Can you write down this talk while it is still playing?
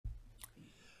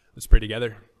Let's pray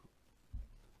together.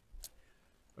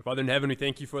 Our Father in heaven, we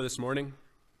thank you for this morning.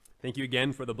 Thank you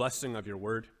again for the blessing of your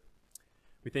word.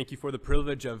 We thank you for the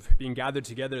privilege of being gathered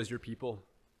together as your people.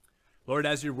 Lord,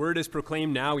 as your word is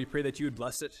proclaimed now, we pray that you would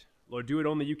bless it. Lord, do it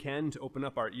only you can to open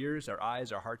up our ears, our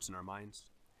eyes, our hearts, and our minds.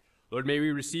 Lord, may we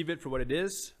receive it for what it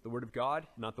is, the word of God,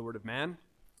 not the word of man.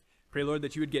 Pray, Lord,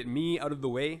 that you would get me out of the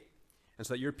way, and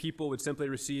so that your people would simply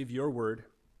receive your word.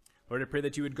 Lord, I pray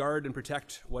that you would guard and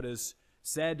protect what is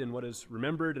said and what is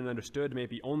remembered and understood. May it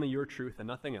be only your truth and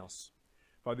nothing else.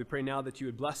 Father, we pray now that you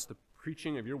would bless the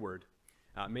preaching of your word.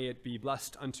 May it be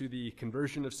blessed unto the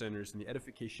conversion of sinners and the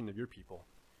edification of your people.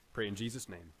 Pray in Jesus'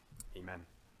 name. Amen.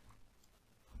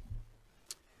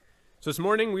 So this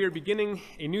morning we are beginning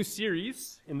a new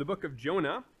series in the book of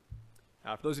Jonah.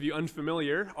 For those of you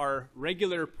unfamiliar, our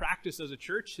regular practice as a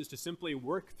church is to simply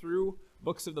work through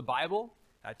books of the Bible,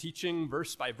 teaching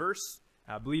verse by verse,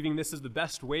 believing this is the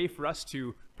best way for us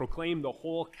to proclaim the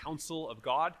whole counsel of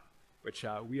God, which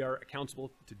we are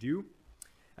accountable to do.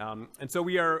 And so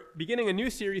we are beginning a new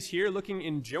series here looking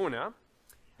in Jonah.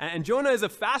 And Jonah is a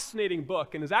fascinating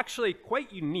book and is actually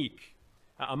quite unique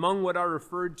among what are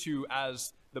referred to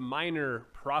as the minor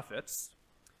prophets.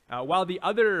 While the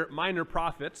other minor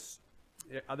prophets,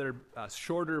 other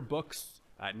shorter books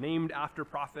named after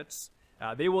prophets,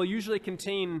 they will usually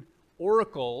contain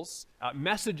oracles,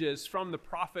 messages from the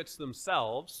prophets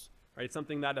themselves, right?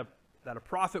 Something that a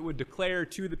prophet would declare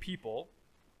to the people.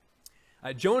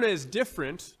 Jonah is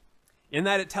different in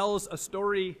that it tells a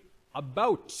story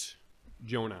about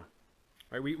Jonah.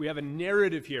 Right? We have a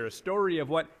narrative here, a story of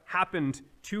what happened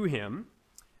to him,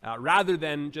 rather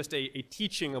than just a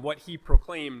teaching of what he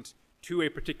proclaimed to a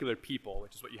particular people,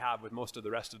 which is what you have with most of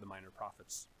the rest of the minor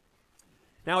prophets.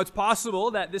 Now, it's possible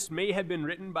that this may have been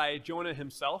written by Jonah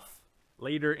himself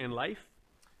later in life,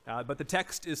 but the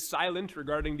text is silent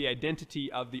regarding the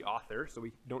identity of the author, so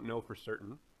we don't know for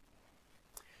certain.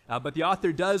 But the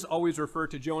author does always refer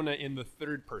to Jonah in the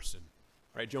third person.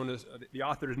 Right? The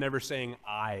author is never saying,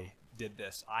 I did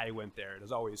this, I went there. It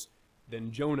is always,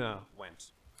 then Jonah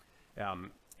went.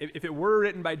 If it were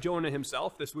written by Jonah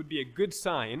himself, this would be a good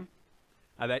sign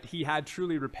that he had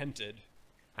truly repented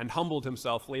and humbled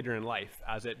himself later in life,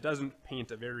 as it doesn't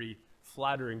paint a very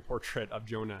flattering portrait of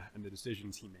Jonah and the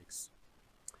decisions he makes.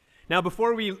 Now,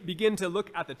 before we begin to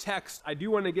look at the text, I do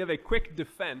want to give a quick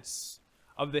defense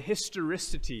of the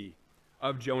historicity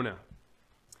of Jonah.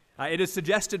 It is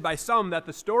suggested by some that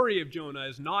the story of Jonah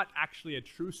is not actually a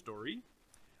true story,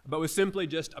 but was simply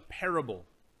just a parable.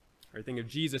 Or think of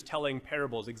Jesus telling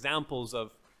parables, examples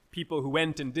of people who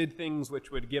went and did things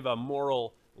which would give a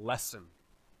moral lesson.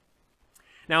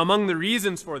 Now, among the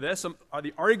reasons for this are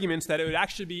the arguments that it would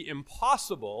actually be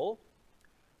impossible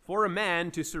for a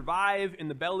man to survive in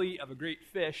the belly of a great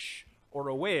fish or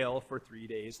a whale for 3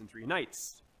 days and 3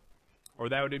 nights. Or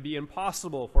that it would be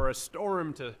impossible for a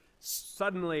storm to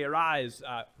suddenly arise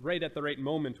right at the right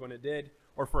moment when it did,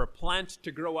 or for a plant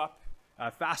to grow up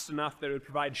fast enough that it would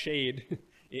provide shade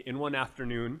in one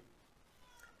afternoon.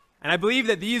 And I believe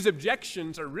that these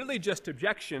objections are really just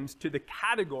objections to the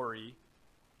category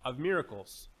of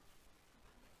miracles.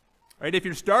 Right? If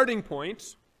your starting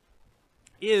point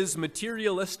is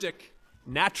materialistic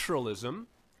naturalism,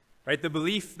 right, the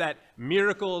belief that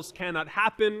miracles cannot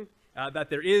happen, that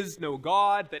there is no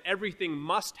God, that everything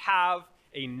must have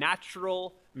a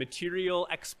natural, material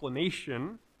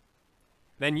explanation,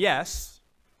 then yes,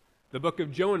 the book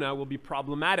of Jonah will be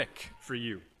problematic for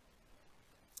you.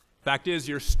 Fact is,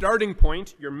 your starting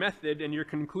point, your method, and your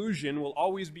conclusion will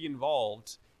always be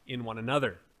involved in one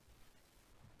another.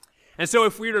 And so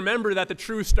if we remember that the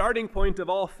true starting point of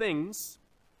all things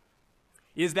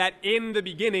is that in the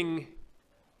beginning,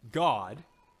 God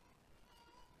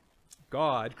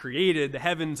created the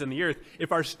heavens and the earth.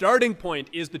 If our starting point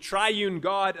is the triune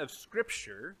God of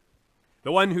Scripture,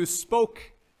 the one who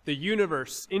spoke the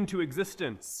universe into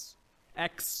existence,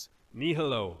 ex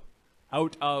nihilo,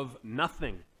 out of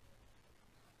nothing,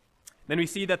 then we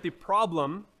see that the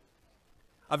problem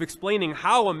of explaining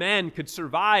how a man could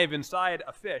survive inside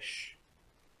a fish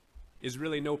is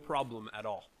really no problem at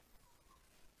all.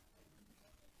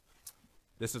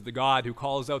 This is the God who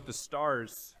calls out the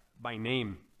stars by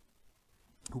name,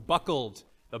 who buckled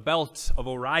the belt of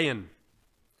Orion,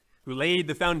 who laid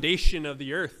the foundation of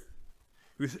the earth,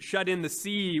 who shut in the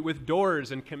sea with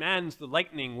doors and commands the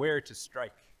lightning where to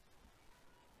strike.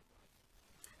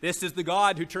 This is the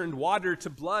God who turned water to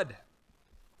blood,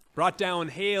 brought down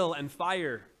hail and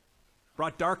fire,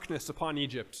 brought darkness upon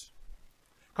Egypt,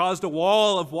 caused a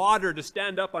wall of water to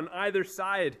stand up on either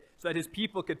side so that his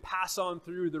people could pass on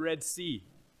through the Red Sea.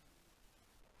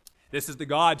 This is the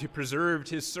God who preserved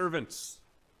his servants,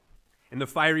 in the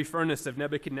fiery furnace of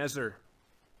Nebuchadnezzar,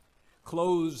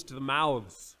 closed the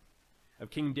mouths of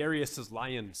King Darius's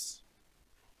lions.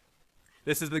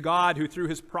 This is the God who, through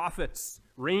his prophets,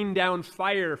 rained down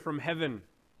fire from heaven,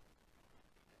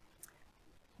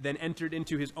 then entered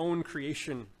into his own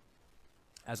creation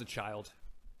as a child,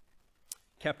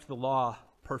 kept the law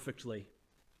perfectly,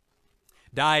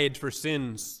 died for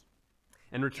sins,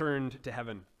 and returned to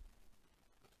heaven.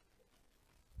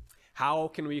 How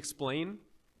can we explain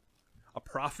a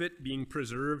prophet being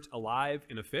preserved alive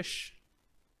in a fish,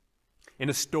 in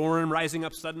a storm rising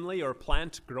up suddenly, or a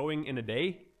plant growing in a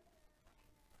day?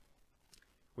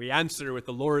 We answer with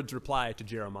the Lord's reply to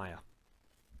Jeremiah.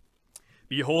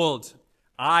 Behold,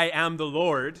 I am the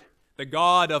Lord, the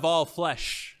God of all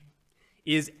flesh.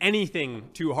 Is anything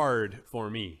too hard for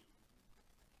me?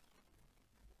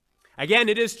 Again,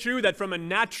 it is true that from a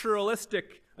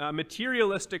naturalistic,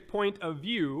 materialistic point of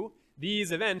view,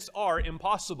 these events are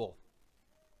impossible.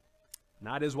 And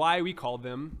that is why we call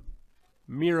them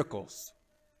miracles.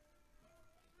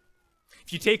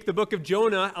 If you take the book of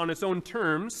Jonah on its own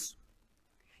terms,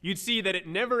 you'd see that it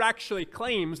never actually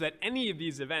claims that any of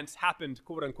these events happened,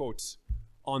 quote unquote,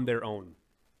 on their own.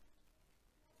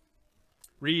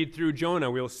 Read through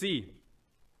Jonah, we'll see.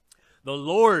 The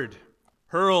Lord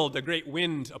hurled a great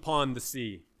wind upon the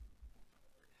sea.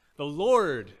 The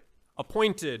Lord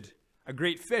appointed a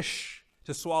great fish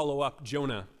to swallow up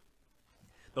Jonah.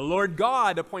 The Lord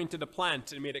God appointed a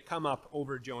plant and made it come up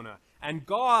over Jonah. And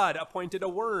God appointed a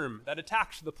worm that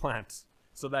attacked the plant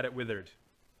so that it withered.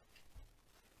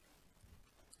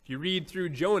 If you read through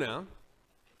Jonah,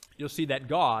 you'll see that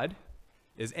God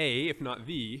is if not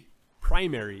the,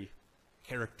 primary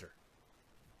character.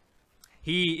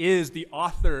 He is the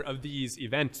author of these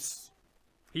events.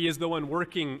 He is the one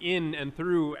working in and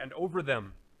through and over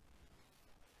them.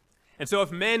 And so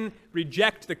if men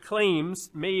reject the claims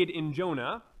made in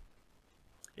Jonah,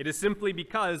 it is simply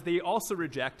because they also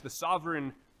reject the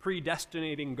sovereign,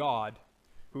 predestinating God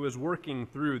who is working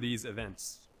through these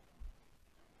events.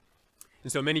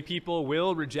 And so many people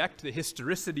will reject the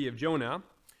historicity of Jonah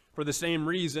for the same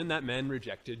reason that men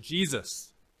rejected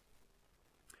Jesus.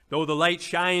 Though the light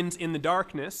shines in the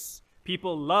darkness,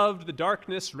 people loved the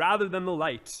darkness rather than the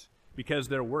light because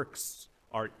their works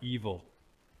are evil.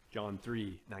 John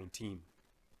 3:19.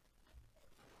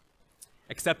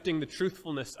 Accepting the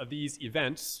truthfulness of these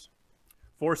events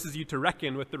forces you to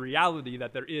reckon with the reality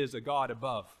that there is a God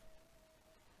above,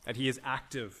 that he is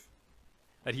active,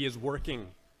 that he is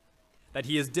working, that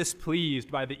he is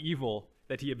displeased by the evil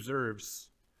that he observes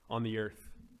on the earth.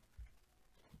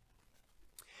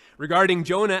 Regarding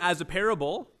Jonah as a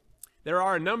parable, there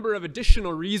are a number of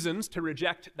additional reasons to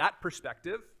reject that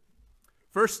perspective.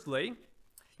 Firstly,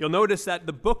 you'll notice that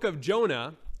the book of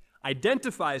Jonah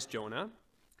identifies Jonah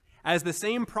as the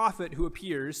same prophet who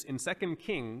appears in 2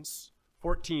 Kings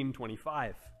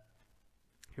 14:25.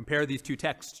 Compare these two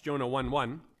texts. Jonah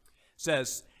 1:1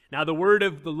 says, "Now the word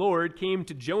of the Lord came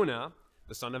to Jonah,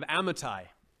 the son of Amittai."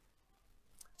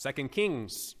 2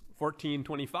 Kings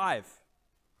 14:25,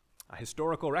 a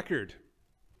historical record.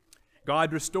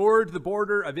 God restored the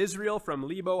border of Israel from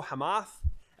Lebo Hamath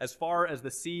as far as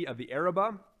the sea of the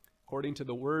Arabah, according to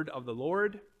the word of the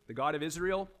Lord, the God of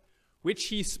Israel, which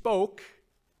he spoke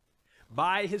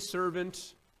by his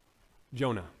servant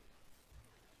Jonah,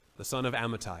 the son of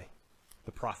Amittai,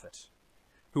 the prophet,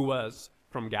 who was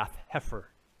from Gath-Hepher.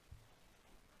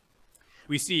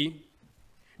 We see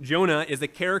Jonah is a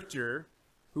character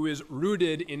who is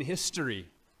rooted in history.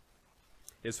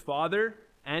 His father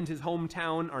and his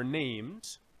hometown are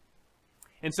named.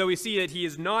 And so we see that he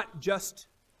is not just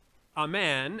a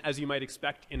man, as you might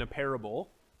expect in a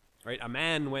parable, right? A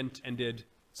man went and did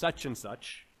such and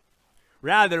such.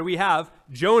 Rather, we have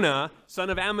Jonah, son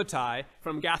of Amittai,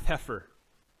 from Gath-Hepher,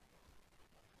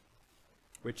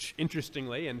 which,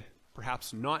 interestingly, and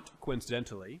perhaps not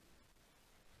coincidentally,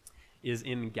 is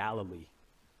in Galilee.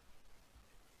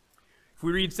 If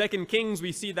we read 2 Kings,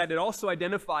 we see that it also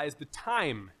identifies the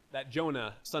time that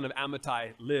Jonah, son of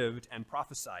Amittai, lived and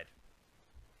prophesied.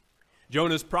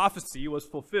 Jonah's prophecy was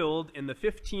fulfilled in the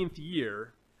 15th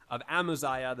year of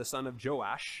Amaziah, the son of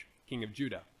Joash, king of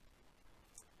Judah.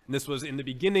 And this was in the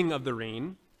beginning of the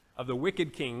reign of the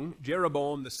wicked king,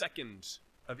 Jeroboam II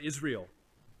of Israel.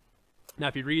 Now,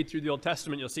 if you read through the Old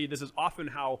Testament, you'll see this is often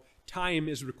how time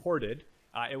is recorded.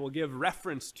 It will give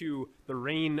reference to the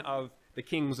reign of the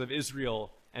kings of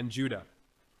Israel and Judah.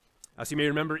 So you may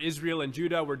remember Israel and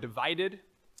Judah were divided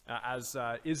as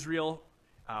Israel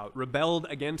rebelled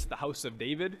against the house of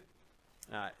David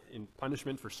in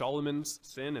punishment for Solomon's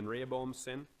sin and Rehoboam's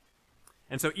sin.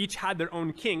 And so each had their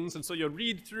own kings. And so you'll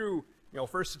read through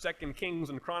First and Second Kings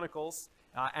and Chronicles,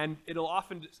 and it'll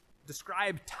often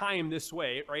describe time this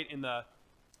way, right? In the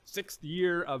 6th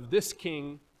year of this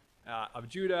king of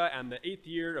Judah and the 8th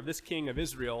year of this king of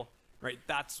Israel, right?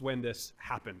 That's when this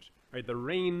happened, right? The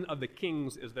reign of the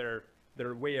kings is their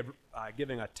way of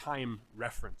giving a time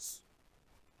reference.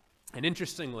 And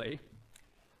interestingly,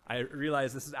 I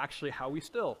realize this is actually how we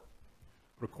still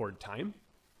record time.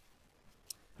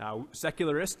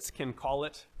 Secularists can call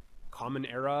it Common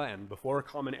Era and before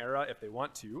Common Era if they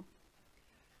want to,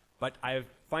 but I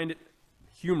find it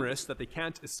humorous that they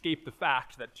can't escape the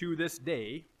fact that to this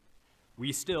day,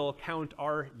 we still count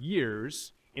our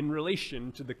years in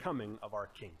relation to the coming of our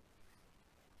King.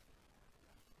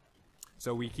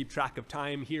 So we keep track of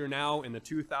time here now in the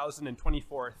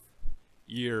 2024th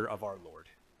year of our Lord.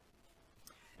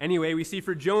 Anyway, we see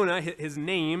for Jonah, his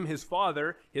name, his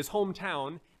father, his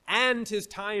hometown, and his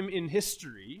time in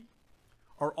history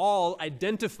are all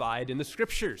identified in the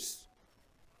Scriptures.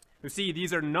 You see,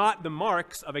 these are not the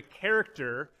marks of a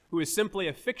character who is simply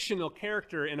a fictional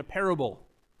character in a parable.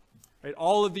 Right?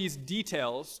 All of these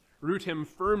details root him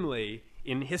firmly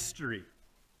in history.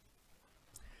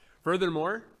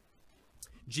 Furthermore,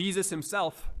 Jesus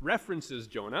himself references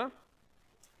Jonah.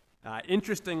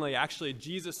 Interestingly, actually,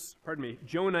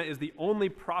 Jonah is the only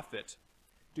prophet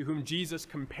to whom Jesus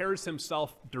compares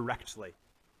himself directly.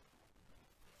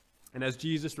 And as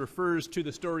Jesus refers to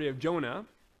the story of Jonah,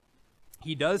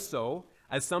 he does so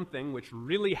as something which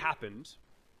really happened,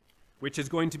 which is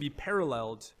going to be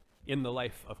paralleled in the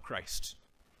life of Christ.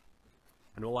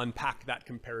 And we'll unpack that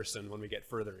comparison when we get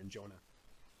further in Jonah.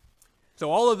 So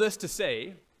all of this to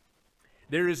say,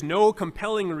 there is no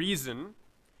compelling reason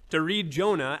to read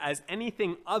Jonah as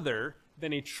anything other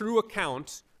than a true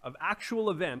account of actual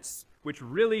events which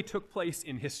really took place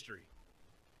in history.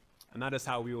 And that is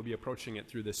how we will be approaching it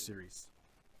through this series.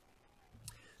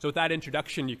 So with that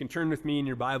introduction, you can turn with me in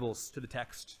your Bibles to the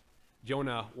text,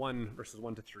 Jonah 1, verses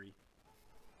 1 to 3.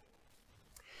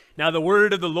 Now the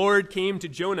word of the Lord came to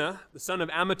Jonah, the son of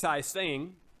Amittai,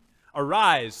 saying,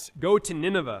 "Arise, go to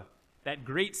Nineveh, that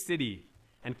great city,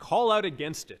 and call out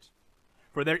against it,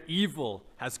 for their evil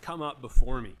has come up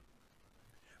before me."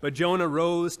 But Jonah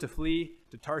rose to flee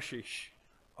to Tarshish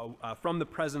from the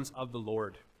presence of the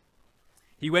Lord.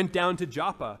 He went down to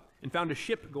Joppa and found a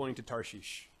ship going to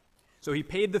Tarshish. So he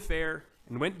paid the fare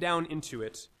and went down into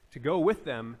it to go with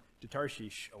them to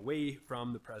Tarshish, away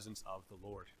from the presence of the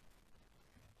Lord.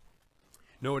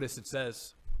 Notice it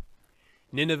says,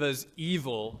 Nineveh's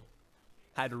evil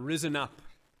had risen up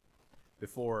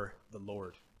before the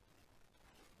Lord.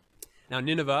 Now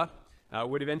Nineveh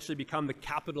would eventually become the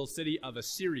capital city of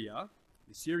Assyria,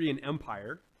 the Assyrian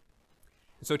Empire.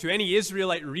 And so to any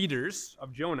Israelite readers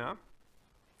of Jonah,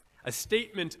 a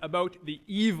statement about the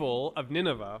evil of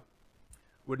Nineveh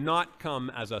would not come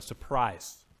as a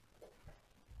surprise.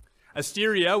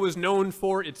 Assyria was known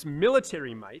for its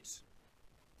military might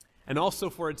and also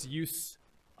for its use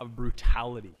of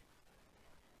brutality.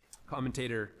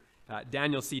 Commentator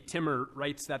Daniel C. Timmer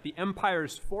writes that the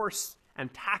empire's force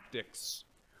and tactics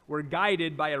were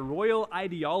guided by a royal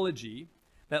ideology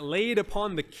that laid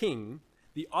upon the king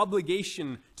the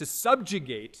obligation to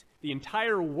subjugate the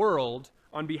entire world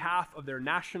on behalf of their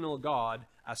national god,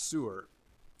 Assur,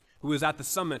 who was at the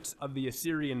summit of the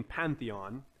Assyrian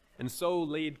pantheon and so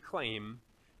laid claim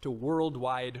to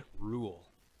worldwide rule,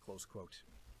 close quote.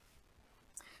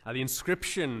 The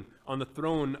inscription on the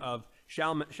throne of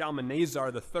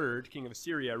Shalmaneser III, king of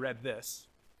Assyria, read this.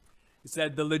 It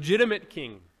said, "The legitimate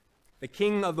king, the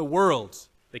king of the world,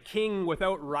 the king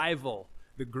without rival,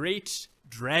 the great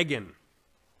dragon,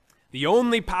 the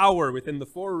only power within the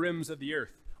four rims of the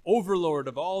earth, overlord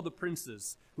of all the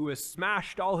princes, who has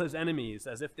smashed all his enemies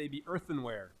as if they be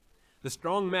earthenware, the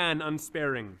strong man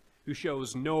unsparing, who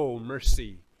shows no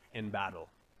mercy in battle."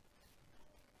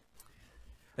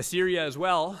 Assyria as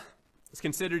well is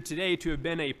considered today to have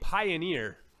been a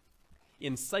pioneer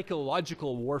in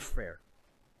psychological warfare,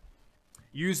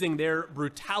 using their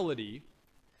brutality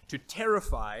to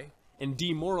terrify and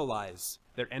demoralize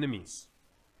their enemies.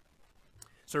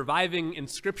 Surviving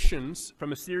inscriptions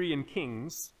from Assyrian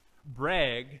kings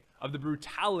brag of the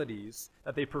brutalities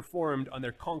that they performed on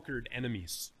their conquered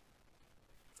enemies.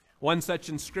 One such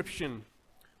inscription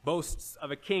boasts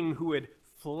of a king who would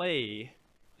flay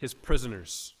his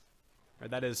prisoners. Or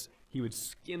that is, he would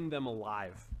skin them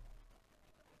alive.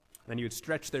 Then he would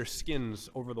stretch their skins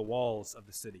over the walls of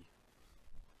the city.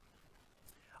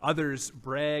 Others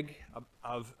brag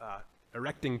of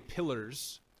erecting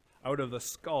pillars out of the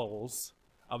skulls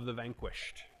of the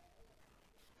vanquished.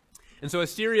 And so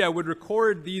Assyria would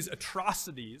record these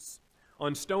atrocities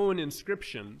on stone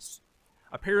inscriptions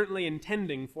apparently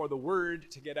intending for the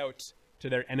word to get out to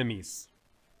their enemies.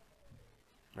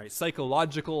 Right?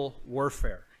 Psychological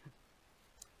warfare.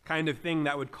 Kind of thing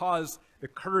that would cause the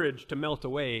courage to melt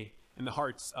away in the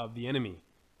hearts of the enemy.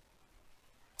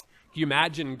 Can you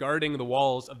imagine guarding the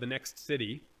walls of the next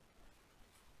city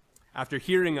after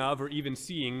hearing of or even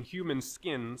seeing human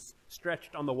skins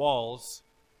stretched on the walls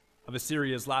of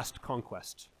Assyria's last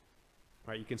conquest?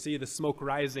 Right, you can see the smoke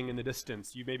rising in the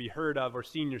distance. You maybe heard of or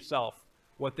seen yourself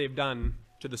what they've done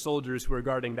to the soldiers who are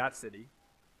guarding that city.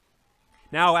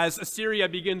 Now, as Assyria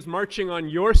begins marching on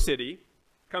your city,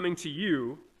 coming to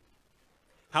you,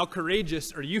 how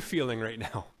courageous are you feeling right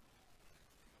now?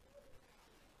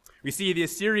 We see the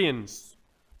Assyrians,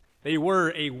 they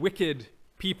were a wicked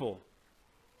people.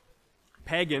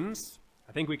 Pagans,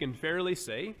 I think we can fairly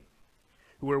say,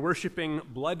 who were worshiping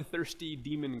bloodthirsty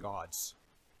demon gods,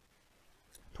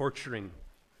 torturing,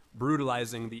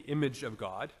 brutalizing the image of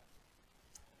God,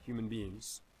 human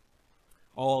beings,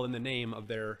 all in the name of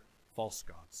their false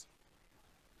gods.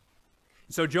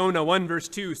 So Jonah 1 verse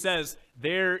 2 says,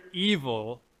 their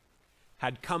evil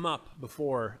had come up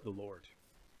before the Lord.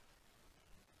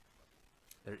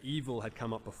 Their evil had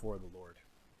come up before the Lord.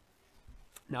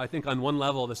 Now, I think on one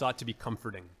level, this ought to be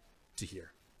comforting to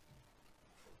hear.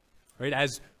 Right?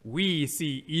 As we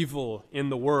see evil in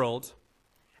the world,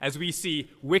 as we see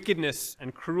wickedness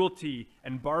and cruelty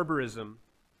and barbarism,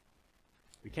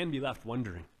 we can be left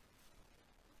wondering,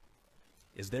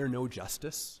 is there no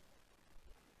justice?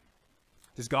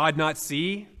 Does God not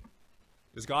see?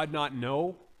 Does God not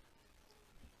know?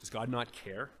 Does God not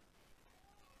care?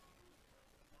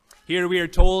 Here we are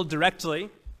told directly,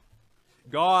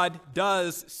 God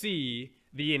does see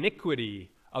the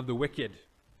iniquity of the wicked.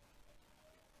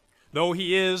 Though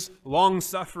he is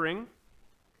long-suffering,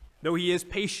 though he is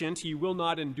patient, he will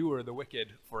not endure the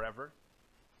wicked forever.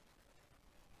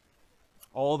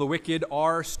 All the wicked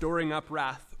are storing up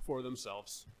wrath for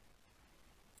themselves.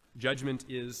 Judgment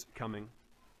is coming,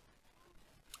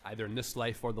 either in this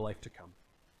life or the life to come.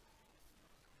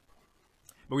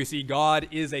 But we see God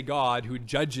is a God who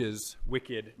judges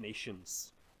wicked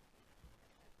nations.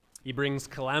 He brings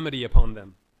calamity upon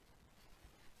them.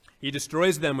 He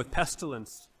destroys them with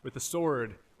pestilence, with the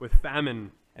sword, with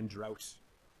famine and drought.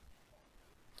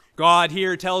 God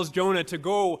here tells Jonah to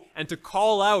go and to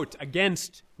call out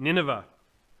against Nineveh.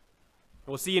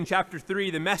 We'll see in chapter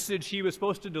 3, the message he was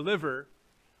supposed to deliver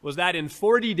was that in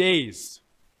 40 days,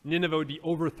 Nineveh would be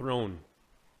overthrown,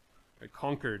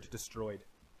 conquered, destroyed.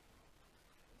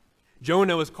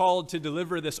 Jonah was called to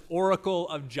deliver this oracle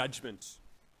of judgment,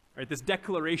 right? This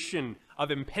declaration of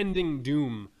impending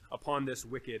doom upon this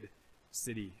wicked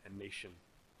city and nation.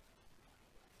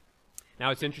 Now,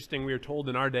 it's interesting, we are told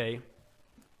in our day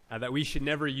that we should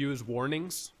never use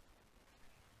warnings.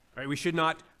 Right? We should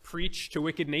not preach to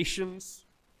wicked nations.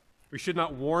 We should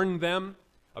not warn them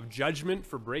of judgment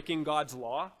for breaking God's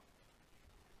law.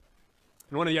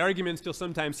 And one of the arguments you'll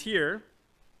sometimes hear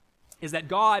is that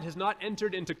God has not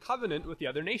entered into covenant with the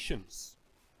other nations,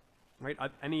 right?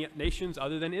 Any nations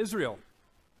other than Israel.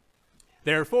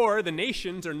 Therefore, the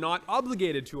nations are not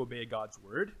obligated to obey God's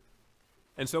word,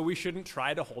 and so we shouldn't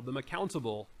try to hold them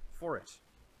accountable for it.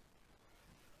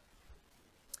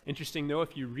 Interesting, though,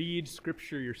 if you read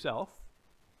Scripture yourself,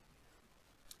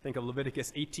 think of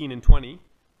Leviticus 18 and 20,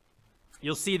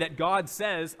 you'll see that God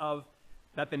says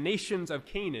that the nations of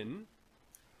Canaan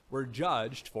were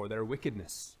judged for their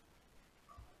wickedness.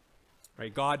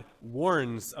 Right? God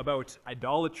warns about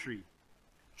idolatry,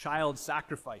 child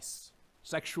sacrifice,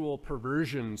 sexual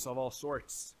perversions of all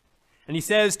sorts. And he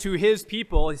says to his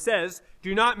people, he says,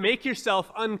 do not make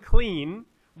yourself unclean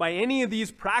by any of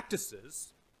these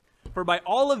practices, for by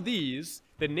all of these,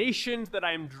 the nations that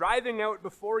I am driving out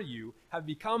before you have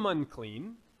become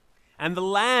unclean, and the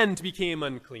land became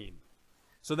unclean,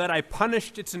 so that I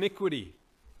punished its iniquity,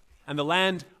 and the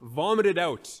land vomited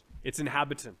out its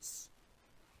inhabitants.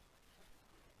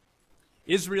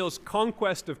 Israel's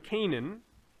conquest of Canaan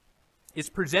is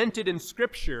presented in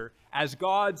Scripture as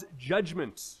God's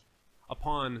judgment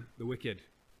upon the wicked.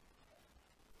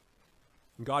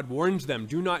 And God warns them,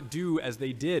 do not do as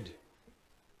they did.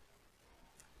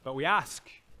 But we ask,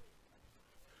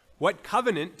 what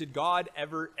covenant did God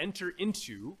ever enter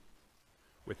into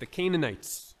with the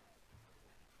Canaanites,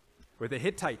 with the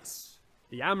Hittites,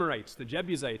 the Amorites, the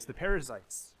Jebusites, the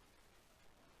Perizzites?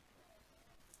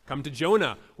 Come to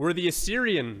Jonah. Were the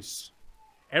Assyrians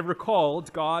ever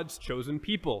called God's chosen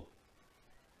people?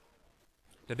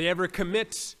 Did they ever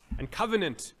commit and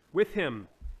covenant with him,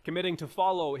 committing to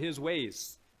follow his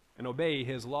ways and obey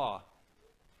his law?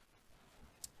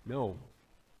 No.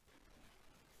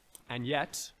 And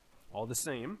yet, all the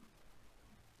same,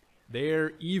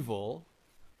 their evil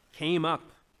came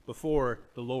up before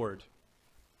the Lord,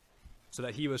 so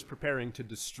that he was preparing to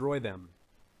destroy them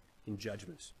in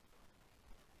judgment.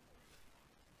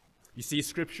 You see,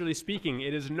 scripturally speaking,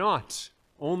 it is not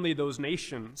only those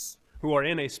nations who are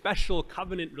in a special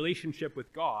covenant relationship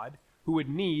with God who would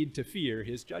need to fear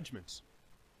his judgments.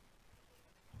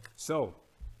 So,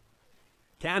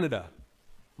 Canada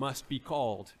must be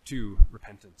called to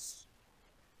repentance.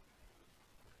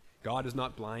 God is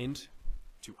not blind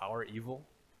to our evil.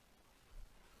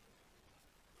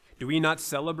 Do we not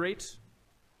celebrate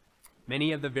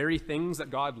many of the very things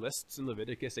that God lists in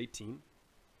Leviticus 18?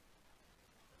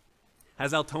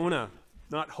 Has Altona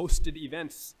not hosted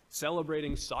events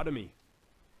celebrating sodomy,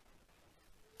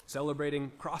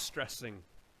 celebrating cross-dressing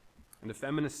and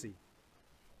effeminacy,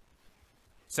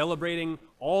 celebrating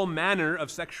all manner of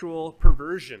sexual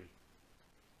perversion?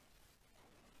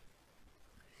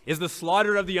 Is the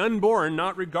slaughter of the unborn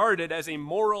not regarded as a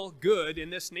moral good in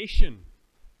this nation,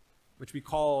 which we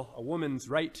call a woman's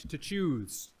right to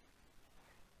choose?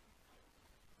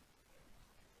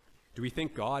 Do we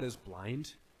think God is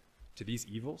blind to these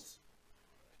evils?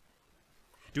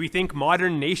 Do we think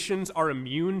modern nations are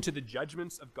immune to the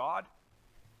judgments of God?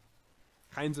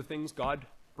 Kinds of things God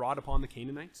brought upon the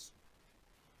Canaanites?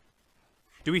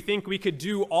 Do we think we could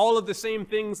do all of the same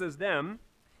things as them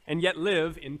and yet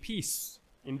live in peace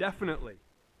indefinitely?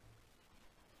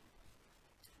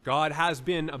 God has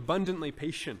been abundantly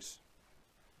patient.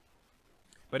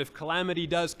 But if calamity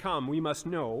does come, we must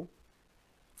know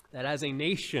that as a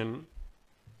nation,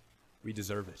 we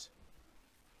deserve it.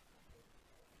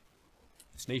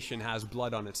 This nation has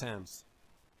blood on its hands.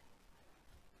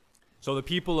 So the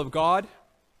people of God,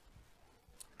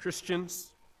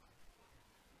 Christians,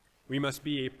 we must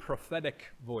be a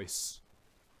prophetic voice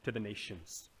to the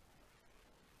nations.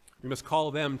 We must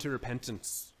call them to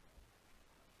repentance.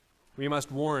 We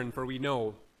must warn, for we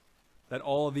know that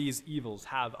all these evils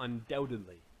have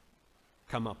undoubtedly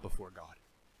come up before God.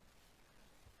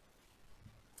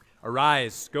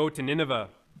 Arise, go to Nineveh,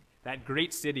 that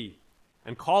great city,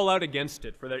 and call out against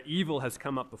it, for their evil has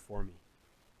come up before me.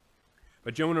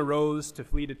 But Jonah rose to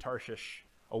flee to Tarshish,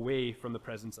 away from the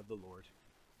presence of the Lord.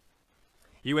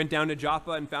 He went down to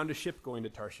Joppa and found a ship going to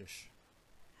Tarshish.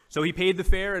 So he paid the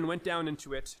fare and went down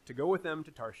into it to go with them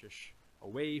to Tarshish,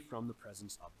 away from the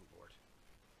presence of the Lord.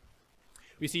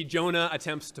 We see Jonah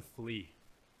attempts to flee.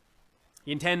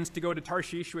 He intends to go to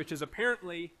Tarshish, which is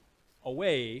apparently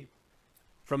away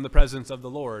from the presence of the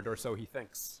Lord, or so he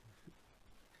thinks.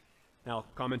 Now,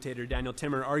 commentator Daniel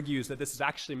Timmer argues that this is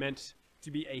actually meant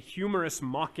to be a humorous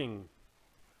mocking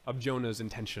of Jonah's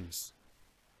intentions.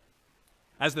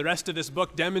 As the rest of this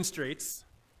book demonstrates,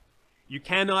 you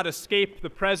cannot escape the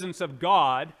presence of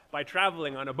God by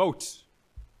traveling on a boat.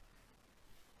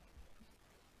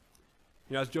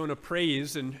 As Jonah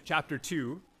prays in chapter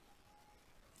 2,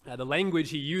 the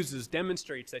language he uses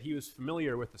demonstrates that he was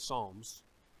familiar with the Psalms.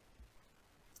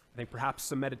 I think perhaps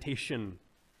some meditation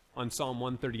on Psalm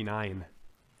 139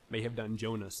 may have done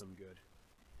Jonah some good.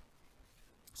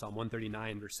 Psalm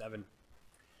 139, verse 7.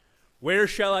 Where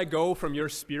shall I go from your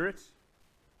spirit?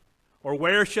 Or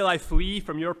where shall I flee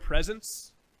from your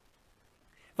presence?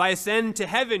 If I ascend to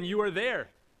heaven, you are there.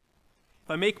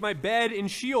 If I make my bed in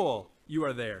Sheol, you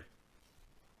are there.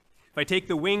 If I take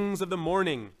the wings of the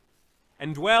morning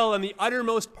and dwell in the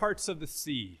uttermost parts of the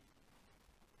sea,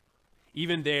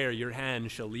 even there your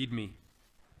hand shall lead me,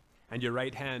 and your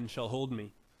right hand shall hold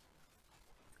me.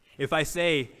 If I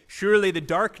say, surely the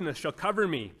darkness shall cover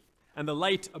me, and the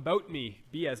light about me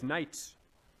be as night,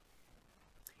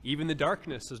 even the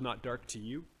darkness is not dark to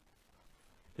you.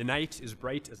 The night is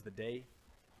bright as the day,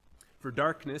 for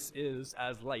darkness is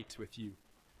as light with you.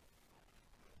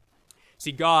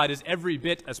 See, God is every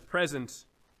bit as present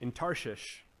in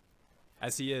Tarshish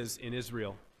as he is in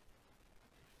Israel.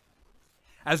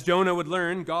 As Jonah would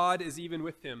learn, God is even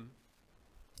with him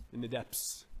in the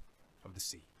depths of the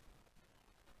sea.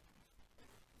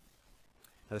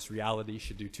 Now, this reality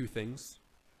should do two things.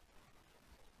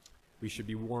 We should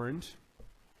be warned,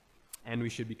 and we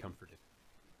should be comforted.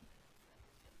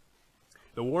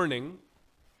 The warning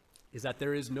is that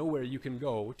there is nowhere you can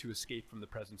go to escape from the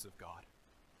presence of God.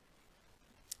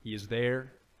 He is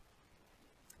there.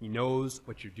 He knows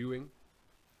what you're doing.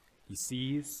 He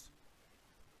sees.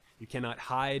 You cannot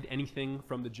hide anything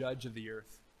from the judge of the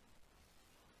earth.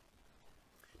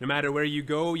 No matter where you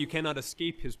go, you cannot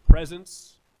escape his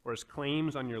presence or his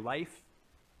claims on your life.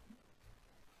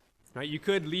 Right? You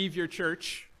could leave your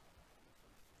church.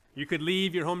 You could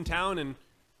leave your hometown and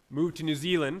move to New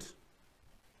Zealand.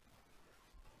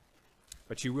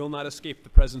 But you will not escape the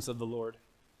presence of the Lord.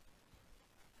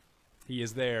 He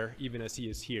is there even as he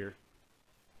is here.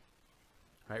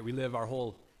 Right? We live our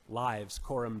whole lives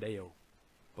coram Deo,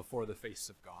 before the face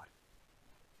of God.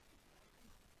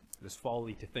 It is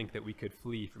folly to think that we could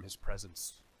flee from his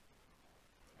presence,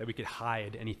 that we could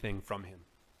hide anything from him.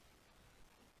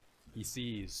 He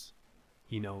sees,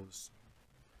 he knows,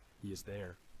 he is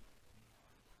there.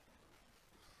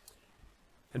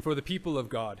 And for the people of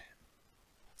God,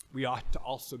 we ought to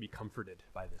also be comforted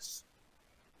by this.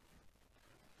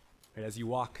 Right? As you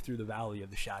walk through the valley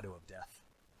of the shadow of death,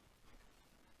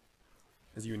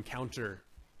 as you encounter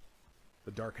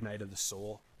the dark night of the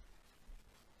soul,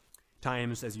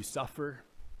 times as you suffer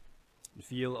and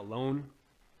feel alone,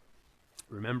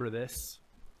 remember this: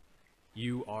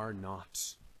 you are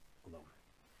not alone.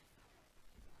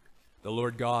 The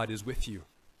Lord God is with you.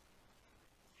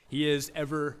 He is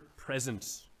ever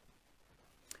present.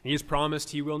 He has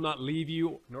promised he will not leave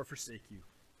you nor forsake you.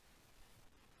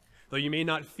 Though you may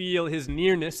not feel his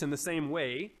nearness in the same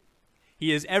way,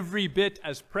 he is every bit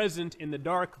as present in the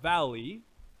dark valley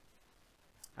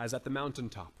as at the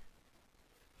mountaintop.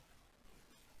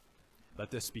 Let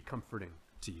this be comforting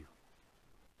to you.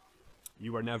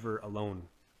 You are never alone.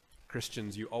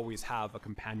 Christians, you always have a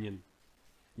companion.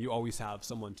 You always have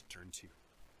someone to turn to.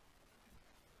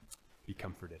 Be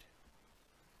comforted.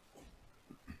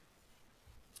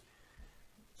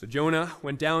 So Jonah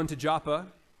went down to Joppa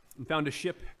and found a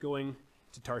ship going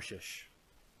to Tarshish.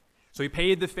 So he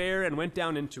paid the fare and went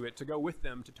down into it to go with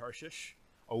them to Tarshish,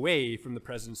 away from the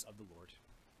presence of the Lord.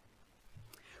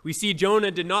 We see Jonah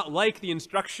did not like the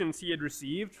instructions he had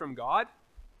received from God.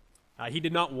 He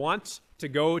did not want to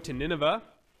go to Nineveh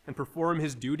and perform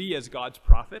his duty as God's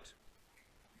prophet.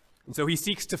 And so he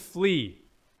seeks to flee.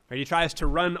 Right? He tries to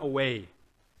run away.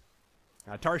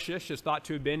 Tarshish is thought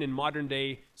to have been in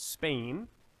modern-day Spain,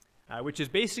 which is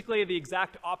basically the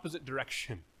exact opposite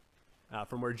direction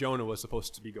from where Jonah was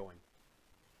supposed to be going.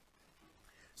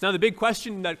 So now the big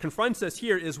question that confronts us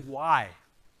here is why?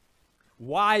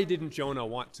 Why didn't Jonah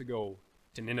want to go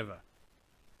to Nineveh?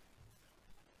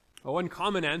 Well, one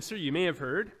common answer you may have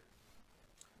heard,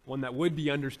 one that would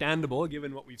be understandable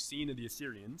given what we've seen of the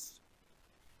Assyrians,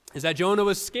 is that Jonah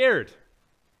was scared.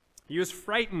 He was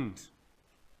frightened.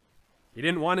 He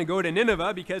didn't want to go to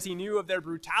Nineveh because he knew of their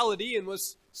brutality and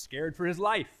was scared for his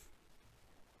life.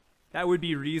 That would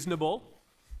be reasonable.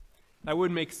 That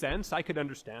would make sense. I could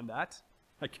understand that.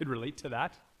 I could relate to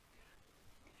that.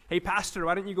 Hey, pastor,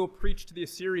 why don't you go preach to the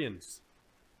Assyrians?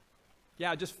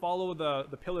 Yeah, just follow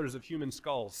the pillars of human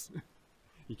skulls.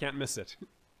 You can't miss it.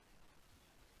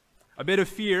 A bit of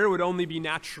fear would only be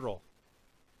natural.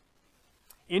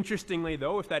 Interestingly,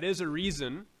 though, if that is a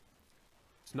reason,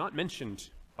 it's not mentioned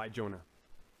by Jonah.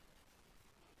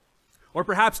 Or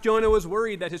perhaps Jonah was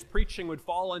worried that his preaching would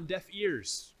fall on deaf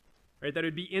ears, right? That it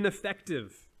would be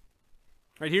ineffective.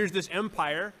 Right? Here's this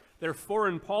empire, their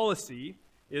foreign policy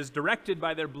is directed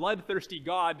by their bloodthirsty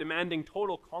God demanding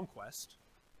total conquest,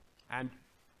 and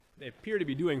they appear to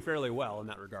be doing fairly well in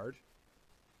that regard.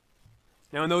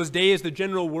 Now, in those days, the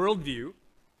general worldview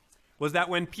was that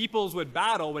when peoples would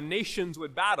battle, when nations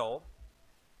would battle,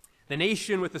 the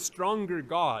nation with the stronger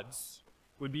gods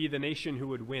would be the nation who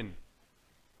would win,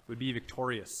 would be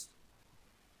victorious.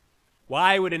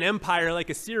 Why would an empire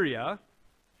like Assyria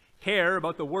care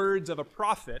about the words of a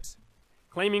prophet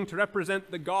claiming to represent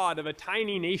the God of a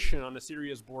tiny nation on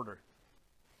Assyria's border?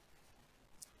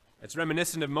 It's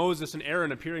reminiscent of Moses and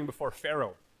Aaron appearing before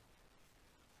Pharaoh.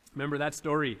 Remember that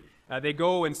story? They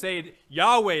go and say,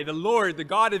 Yahweh, the Lord, the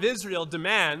God of Israel,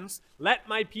 demands, let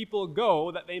my people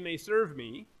go that they may serve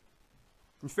me.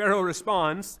 And Pharaoh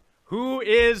responds, who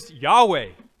is Yahweh?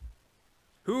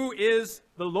 Who is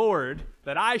the Lord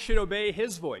that I should obey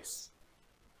his voice?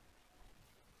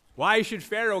 Why should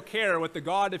Pharaoh care what the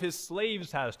God of his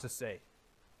slaves has to say?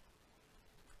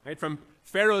 Right? From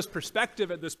Pharaoh's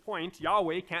perspective at this point,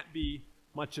 Yahweh can't be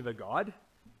much of a god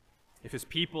if his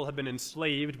people have been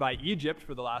enslaved by Egypt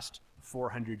for the last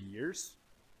 400 years.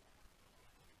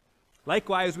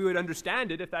 Likewise, we would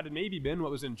understand it if that had maybe been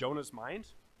what was in Jonah's mind.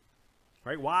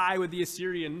 Right? Why would the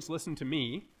Assyrians listen to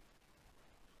me?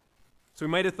 So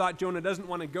we might have thought Jonah doesn't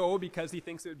want to go because he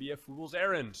thinks it would be a fool's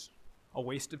errand, a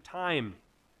waste of time,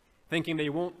 thinking they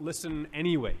won't listen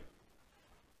anyway.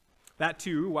 That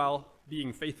too, while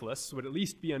being faithless, would at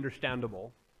least be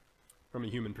understandable from a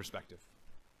human perspective.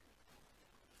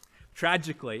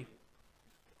 Tragically,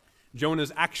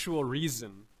 Jonah's actual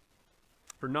reason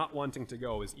for not wanting to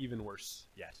go is even worse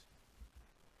yet.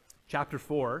 Chapter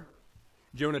 4,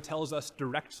 Jonah tells us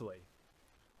directly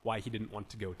why he didn't want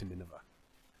to go to Nineveh.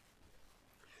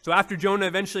 So after Jonah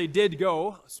eventually did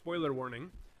go, spoiler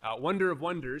warning, wonder of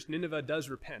wonders, Nineveh does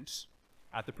repent,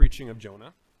 at the preaching of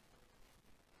Jonah.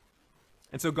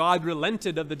 And so God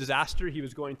relented of the disaster he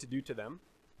was going to do to them.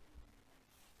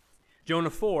 Jonah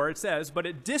 4, it says, but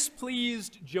it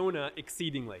displeased Jonah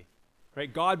exceedingly.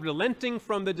 Right? God relenting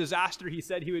from the disaster he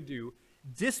said he would do,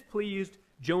 displeased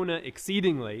Jonah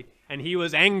exceedingly, and he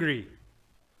was angry.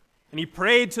 And he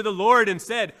prayed to the Lord and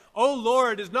said, O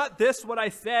Lord, is not this what I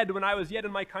said when I was yet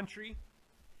in my country?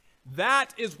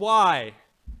 That is why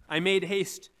I made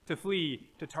haste to flee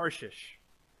to Tarshish.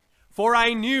 For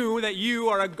I knew that you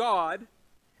are a God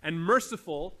and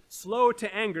merciful, slow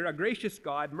to anger, a gracious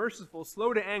God, merciful,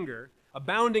 slow to anger,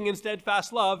 abounding in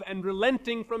steadfast love, and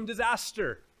relenting from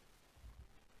disaster.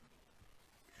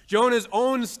 Jonah's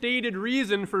own stated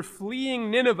reason for fleeing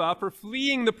Nineveh, for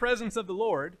fleeing the presence of the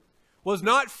Lord, was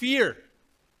not fear.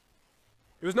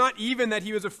 It was not even that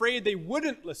he was afraid they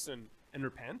wouldn't listen and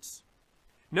repent.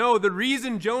 No, the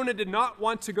reason Jonah did not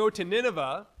want to go to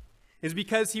Nineveh is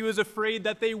because he was afraid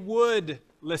that they would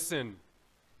listen,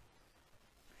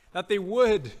 that they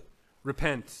would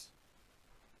repent.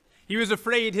 He was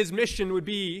afraid his mission would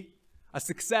be a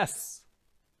success,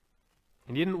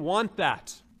 and he didn't want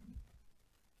that.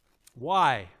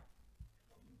 Why?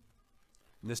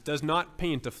 And this does not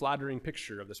paint a flattering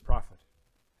picture of this prophet.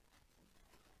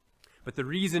 But the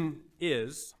reason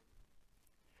is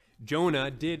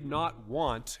Jonah did not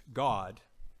want God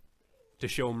to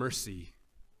show mercy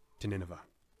to Nineveh.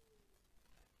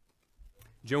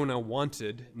 Jonah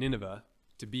wanted Nineveh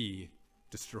to be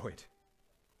destroyed.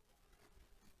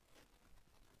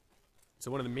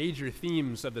 So one of the major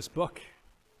themes of this book,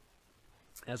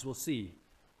 as we'll see,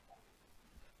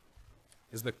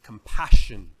 is the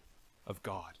compassion of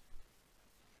God.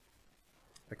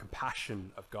 The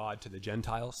compassion of God to the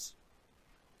Gentiles,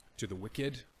 to the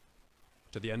wicked,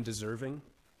 to the undeserving,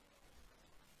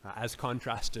 as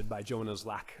contrasted by Jonah's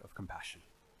lack of compassion.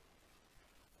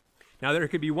 Now, there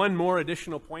could be one more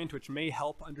additional point which may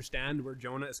help understand where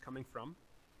Jonah is coming from,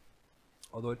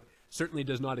 although it certainly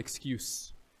does not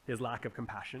excuse his lack of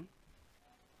compassion.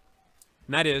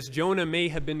 And that is, Jonah may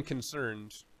have been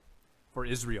concerned for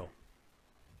Israel.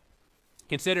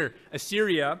 Consider,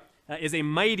 Assyria is a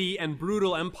mighty and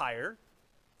brutal empire.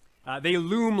 They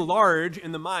loom large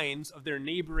in the minds of their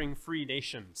neighboring free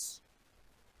nations.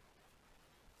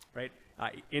 Right?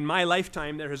 In my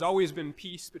lifetime, there has always been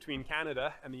peace between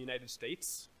Canada and the United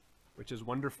States, which is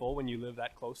wonderful when you live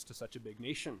that close to such a big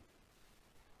nation.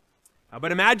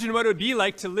 But imagine what it would be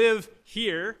like to live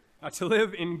here, to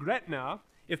live in Gretna,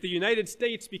 if the United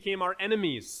States became our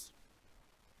enemies,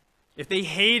 if they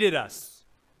hated us,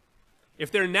 if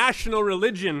their national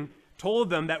religion told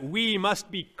them that we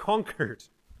must be conquered,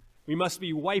 we must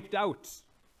be wiped out.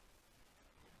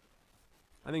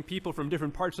 I think people from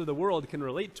different parts of the world can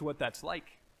relate to what that's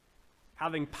like.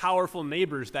 Having powerful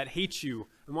neighbors that hate you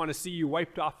and want to see you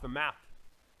wiped off the map.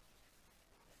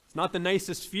 It's not the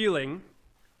nicest feeling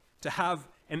to have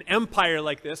an empire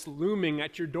like this looming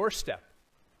at your doorstep,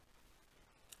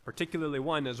 particularly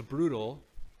one as brutal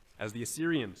as the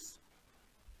Assyrians.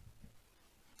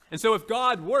 And so if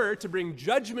God were to bring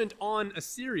judgment on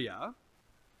Assyria,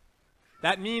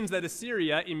 that means that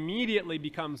Assyria immediately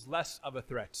becomes less of a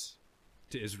threat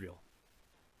to Israel.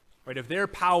 Right? If their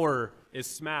power is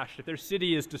smashed, if their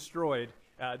city is destroyed,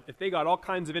 if they got all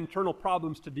kinds of internal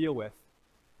problems to deal with,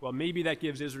 well, maybe that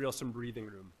gives Israel some breathing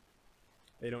room.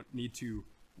 They don't need to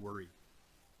worry.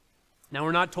 Now,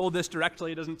 we're not told this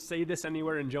directly. It doesn't say this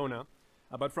anywhere in Jonah.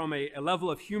 But from a level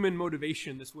of human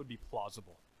motivation, this would be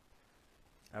plausible.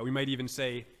 We might even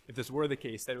say, if this were the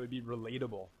case, that it would be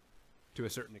relatable to a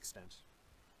certain extent.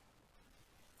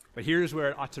 But here's where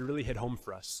it ought to really hit home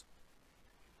for us.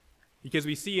 Because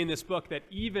we see in this book that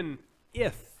even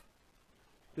if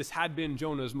this had been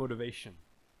Jonah's motivation,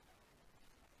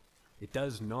 it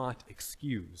does not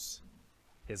excuse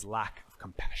his lack of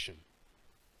compassion.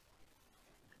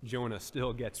 Jonah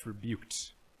still gets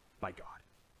rebuked by God.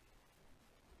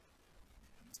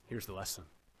 Here's the lesson.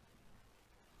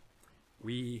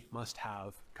 We must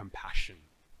have compassion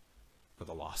for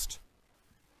the lost.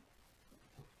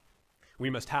 We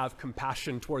must have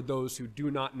compassion toward those who do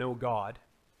not know God,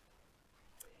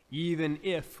 even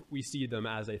if we see them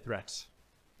as a threat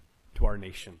to our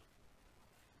nation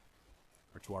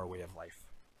or to our way of life.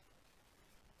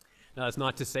 Now, that's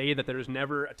not to say that there is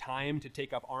never a time to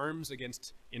take up arms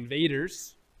against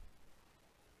invaders.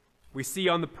 We see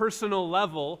on the personal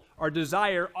level, our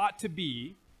desire ought to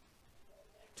be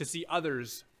to see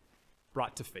others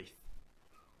brought to faith,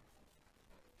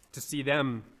 to see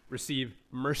them receive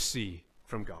mercy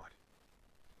from God,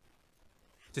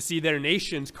 to see their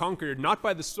nations conquered not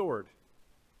by the sword,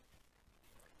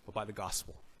 but by the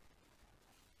gospel.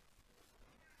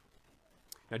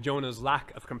 Now, Jonah's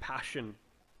lack of compassion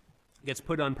gets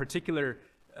put on particular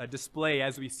display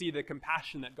as we see the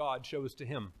compassion that God shows to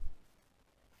him.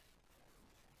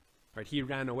 Right? He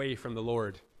ran away from the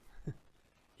Lord.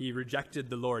 He rejected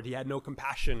the Lord. He had no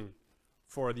compassion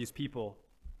for these people.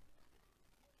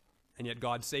 And yet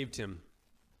God saved him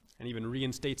and even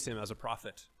reinstates him as a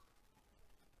prophet.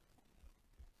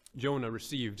 Jonah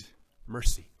received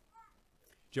mercy.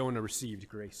 Jonah received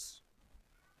grace.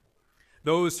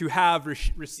 Those who have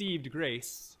received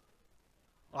grace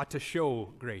ought to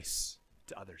show grace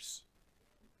to others.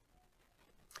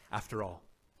 After all,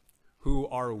 who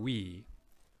are we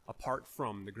apart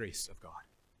from the grace of God?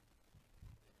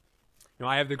 Now,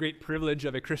 I have the great privilege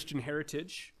of a Christian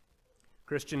heritage,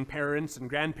 Christian parents and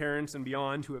grandparents and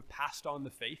beyond who have passed on the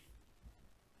faith.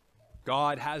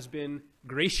 God has been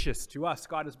gracious to us.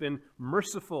 God has been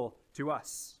merciful to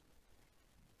us.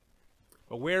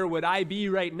 But where would I be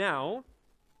right now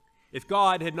if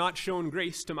God had not shown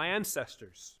grace to my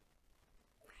ancestors?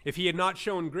 If he had not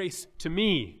shown grace to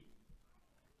me?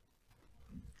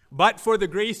 But for the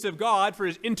grace of God, for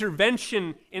his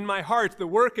intervention in my heart, the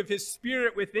work of his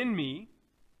Spirit within me,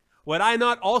 would I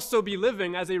not also be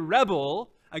living as a rebel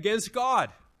against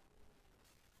God?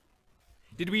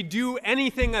 Did we do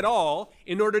anything at all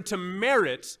in order to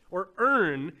merit or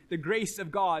earn the grace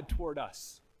of God toward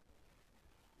us?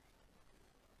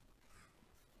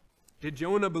 Did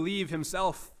Jonah believe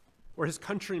himself or his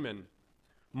countrymen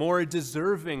more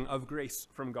deserving of grace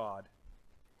from God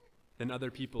than other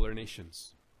people or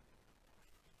nations?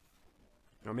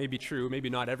 Now, it may be true, maybe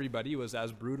not everybody was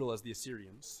as brutal as the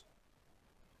Assyrians.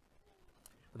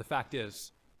 But the fact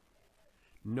is,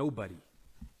 nobody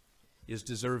is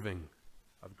deserving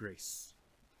of grace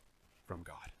from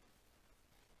God.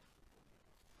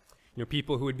 You know,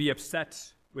 people who would be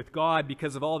upset with God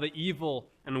because of all the evil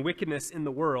and wickedness in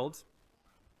the world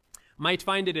might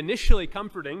find it initially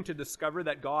comforting to discover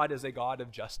that God is a God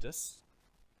of justice.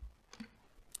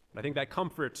 But I think that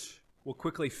comfort will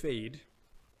quickly fade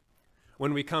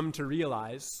when we come to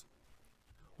realize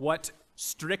what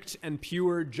strict and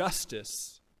pure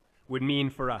justice would mean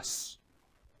for us.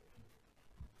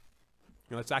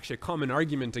 You know, it's actually a common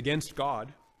argument against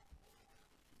God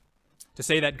to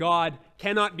say that God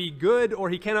cannot be good or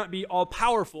he cannot be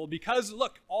all-powerful because,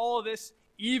 look, all this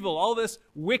evil, all this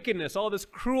wickedness, all this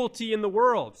cruelty in the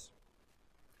world.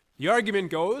 The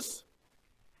argument goes,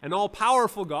 an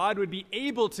all-powerful God would be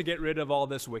able to get rid of all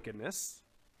this wickedness,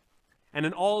 and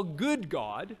an all-good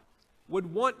God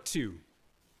would want to.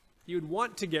 He would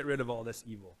want to get rid of all this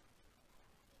evil.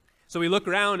 So we look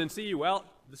around and see, well,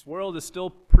 this world is still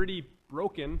pretty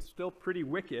broken, still pretty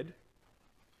wicked.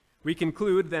 We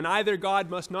conclude then either God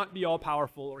must not be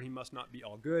all-powerful, or he must not be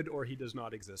all-good, or he does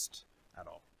not exist at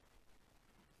all.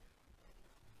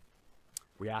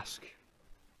 We ask,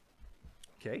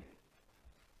 okay,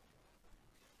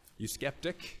 you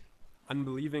skeptic,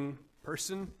 unbelieving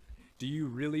person, do you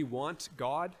really want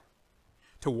God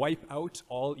to wipe out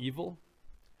all evil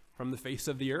from the face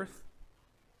of the earth?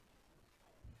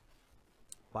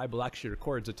 The Bible actually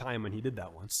records a time when he did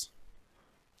that once.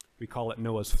 We call it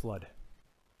Noah's flood.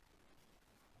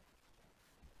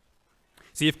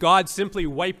 See, if God simply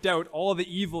wiped out all the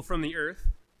evil from the earth,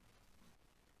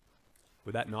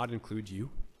 would that not include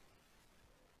you?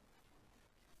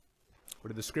 What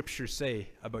do the scriptures say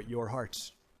about your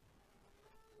hearts?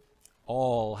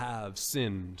 All have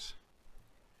sinned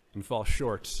and fall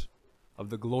short of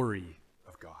the glory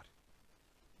of God.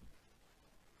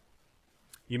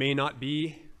 You may not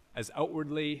be as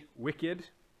outwardly wicked.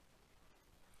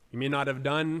 You may not have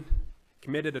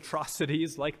committed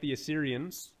atrocities like the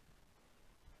Assyrians,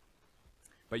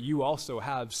 but you also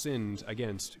have sinned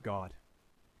against God.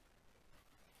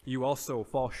 You also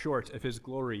fall short of his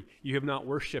glory. You have not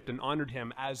worshipped and honored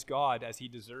him as God as he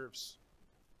deserves.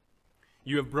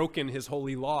 You have broken his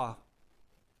holy law.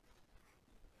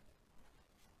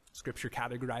 Scripture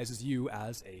categorizes you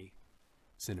as a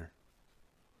sinner.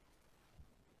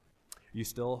 You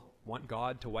still want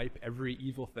God to wipe every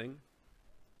evil thing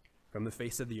from the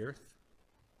face of the earth?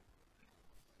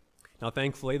 Now,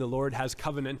 thankfully, the Lord has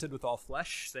covenanted with all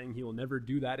flesh, saying he will never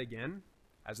do that again,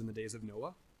 as in the days of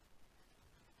Noah.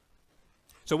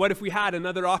 So what if we had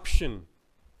another option?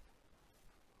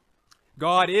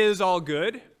 God is all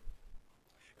good,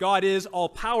 God is all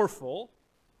powerful,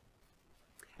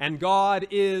 and God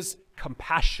is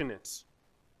compassionate,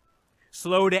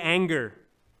 slow to anger,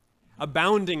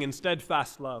 abounding in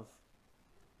steadfast love,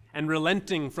 and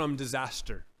relenting from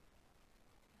disaster.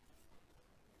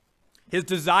 His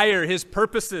desire, his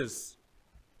purposes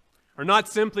are not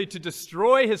simply to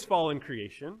destroy his fallen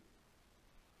creation,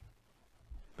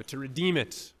 but to redeem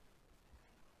it,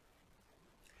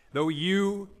 Though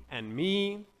you and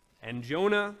me and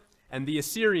Jonah and the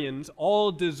Assyrians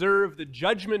all deserve the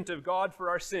judgment of God for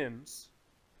our sins,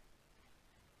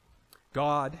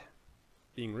 God,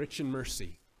 being rich in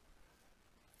mercy,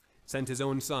 sent his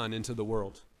own Son into the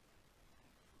world.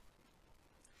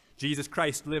 Jesus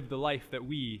Christ lived the life that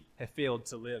we have failed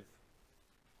to live,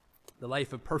 the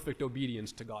life of perfect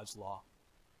obedience to God's law.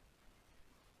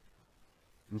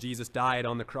 And Jesus died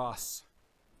on the cross,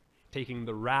 taking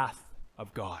the wrath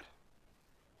of God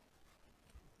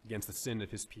against the sin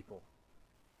of his people,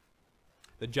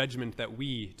 the judgment that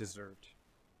we deserved.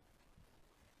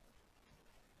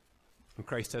 And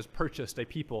Christ has purchased a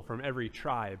people from every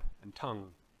tribe and tongue,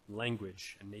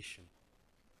 language and nation.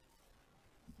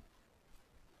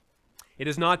 It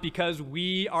is not because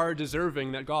we are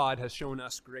deserving that God has shown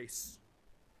us grace.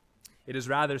 It is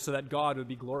rather so that God would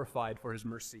be glorified for his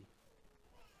mercy.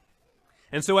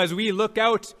 And so as we look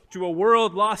out to a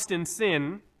world lost in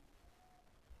sin,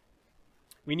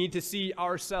 we need to see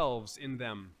ourselves in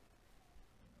them,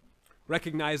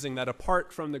 recognizing that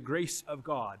apart from the grace of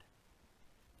God,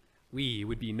 we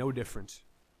would be no different.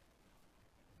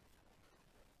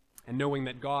 And knowing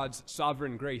that God's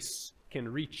sovereign grace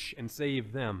can reach and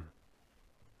save them,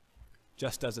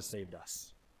 just as it saved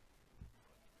us.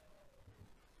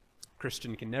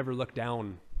 Christian can never look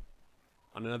down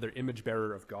on another image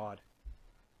bearer of God.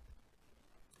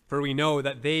 For we know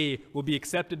that they will be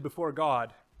accepted before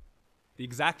God the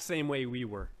exact same way we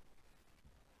were.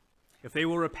 If they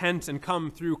will repent and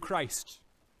come through Christ,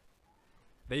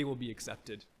 they will be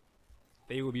accepted.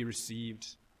 They will be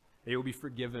received. They will be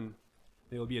forgiven.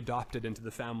 They will be adopted into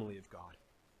the family of God.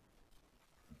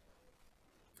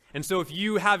 And so if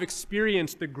you have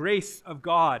experienced the grace of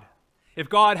God, if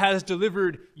God has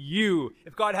delivered you,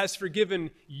 if God has forgiven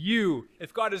you,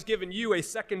 if God has given you a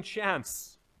second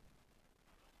chance,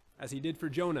 as he did for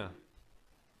Jonah,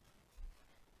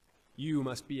 you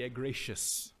must be a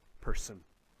gracious person.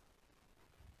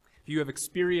 If you have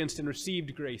experienced and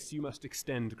received grace, you must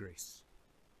extend grace.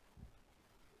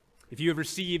 If you have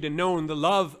received and known the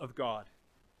love of God,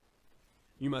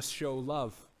 you must show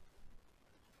love.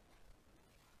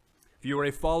 If you are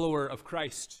a follower of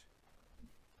Christ,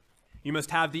 you must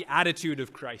have the attitude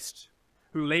of Christ,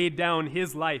 who laid down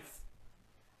his life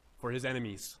for his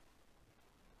enemies.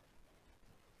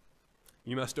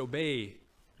 You must obey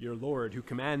your Lord, who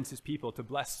commands his people to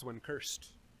bless when cursed,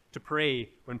 to pray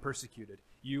when persecuted.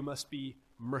 You must be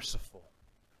merciful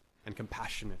and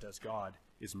compassionate as God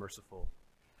is merciful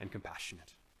and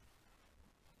compassionate.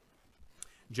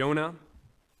 Jonah,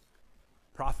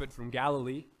 prophet from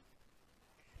Galilee,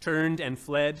 turned and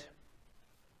fled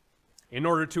in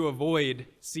order to avoid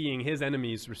seeing his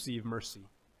enemies receive mercy.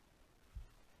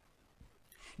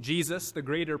 Jesus, the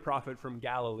greater prophet from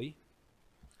Galilee,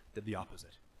 did the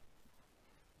opposite.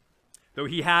 Though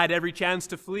he had every chance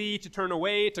to flee, to turn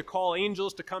away, to call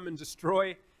angels to come and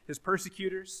destroy his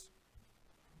persecutors,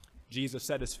 Jesus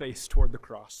set his face toward the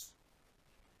cross,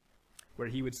 where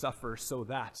he would suffer so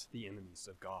that the enemies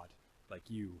of God, like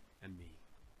you and me,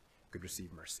 could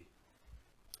receive mercy.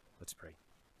 Let's pray.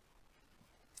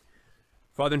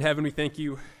 Father in heaven, we thank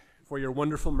you for your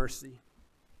wonderful mercy.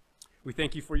 We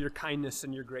thank you for your kindness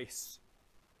and your grace.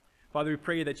 Father, we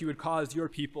pray that you would cause your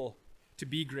people to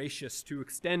be gracious, to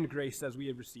extend grace as we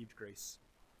have received grace.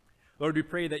 Lord, we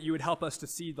pray that you would help us to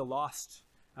see the lost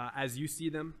as you see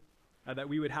them, that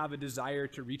we would have a desire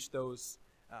to reach those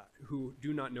who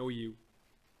do not know you.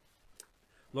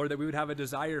 Lord, that we would have a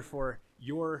desire for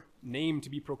your name to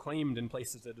be proclaimed in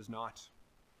places that is not.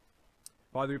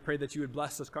 Father, we pray that you would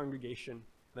bless this congregation, and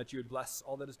that you would bless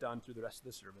all that is done through the rest of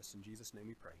the service. In Jesus' name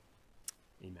we pray.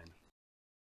 Amen.